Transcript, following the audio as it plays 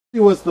It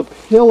was the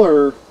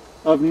pillar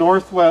of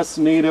Northwest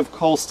native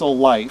coastal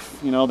life.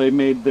 You know, they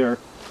made their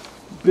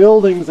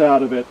buildings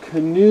out of it,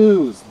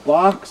 canoes,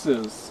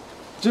 boxes,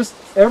 just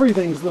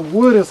everything. The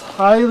wood is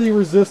highly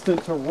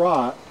resistant to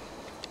rot,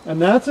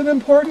 and that's an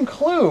important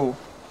clue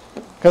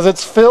because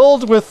it's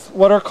filled with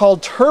what are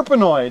called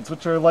terpenoids,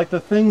 which are like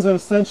the things in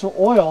essential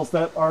oils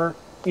that are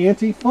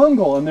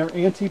antifungal and they're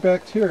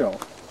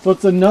antibacterial. So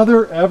it's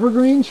another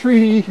evergreen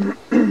tree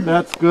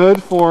that's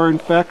good for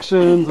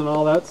infections and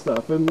all that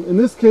stuff. And in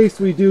this case,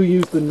 we do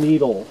use the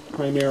needle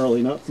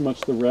primarily, not so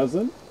much the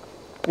resin.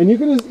 And you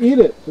can just eat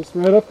it, just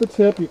right up the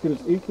tip. You can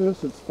just eat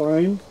this, it's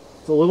fine.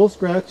 It's a little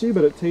scratchy,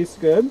 but it tastes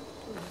good.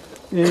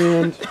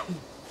 And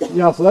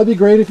yeah, so that'd be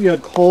great if you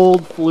had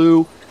cold,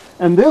 flu.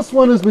 And this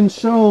one has been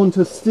shown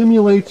to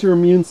stimulate your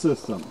immune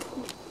system,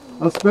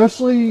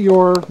 especially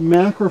your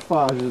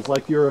macrophages,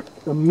 like your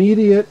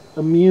immediate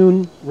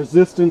immune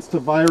resistance to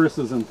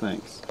viruses and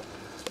things.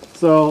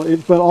 So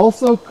but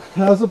also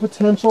has a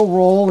potential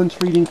role in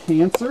treating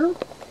cancer.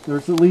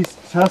 There's at least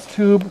test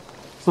tube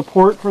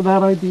support for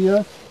that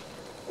idea.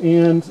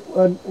 And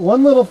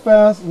one little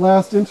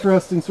last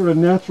interesting sort of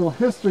natural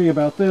history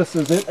about this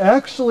is it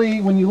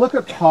actually, when you look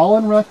at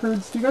pollen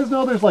records, do you guys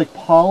know there's like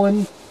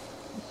pollen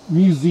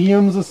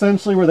museums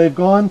essentially where they've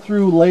gone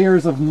through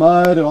layers of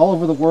mud all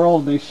over the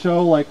world and they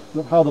show like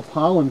how the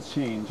pollens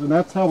change, and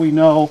that's how we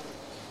know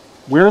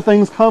where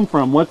things come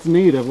from, what's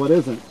native, what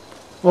isn't.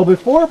 Well,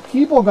 before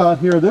people got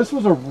here, this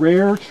was a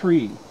rare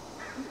tree.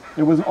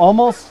 It was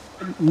almost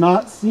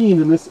not seen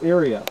in this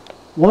area.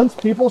 Once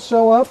people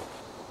show up,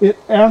 it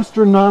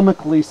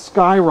astronomically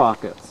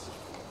skyrockets.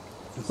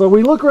 So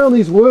we look around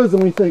these woods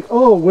and we think,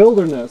 oh,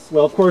 wilderness.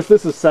 Well, of course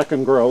this is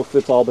second growth,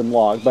 it's all been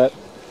logged, but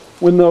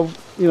when the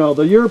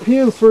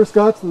Europeans first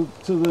got to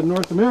the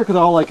North America,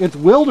 they're all like, it's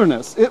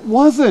wilderness. It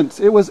wasn't.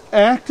 It was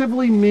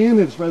actively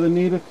managed by the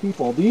native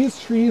people.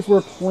 These trees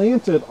were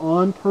planted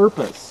on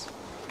purpose.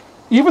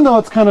 Even though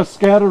it's kind of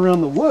scattered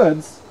around the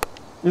woods,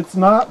 it's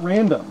not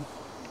random.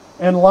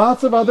 And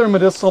lots of other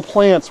medicinal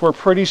plants, we're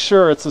pretty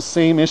sure it's the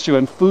same issue,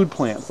 and food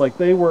plants. Like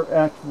they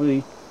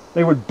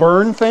would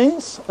burn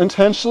things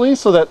intentionally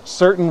so that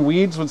certain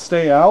weeds would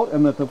stay out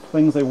and that the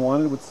things they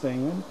wanted would stay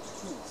in.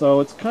 So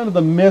it's kind of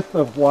the myth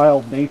of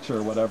wild nature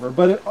or whatever,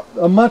 but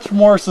a much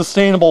more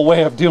sustainable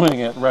way of doing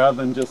it rather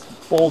than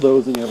just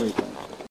bulldozing everything.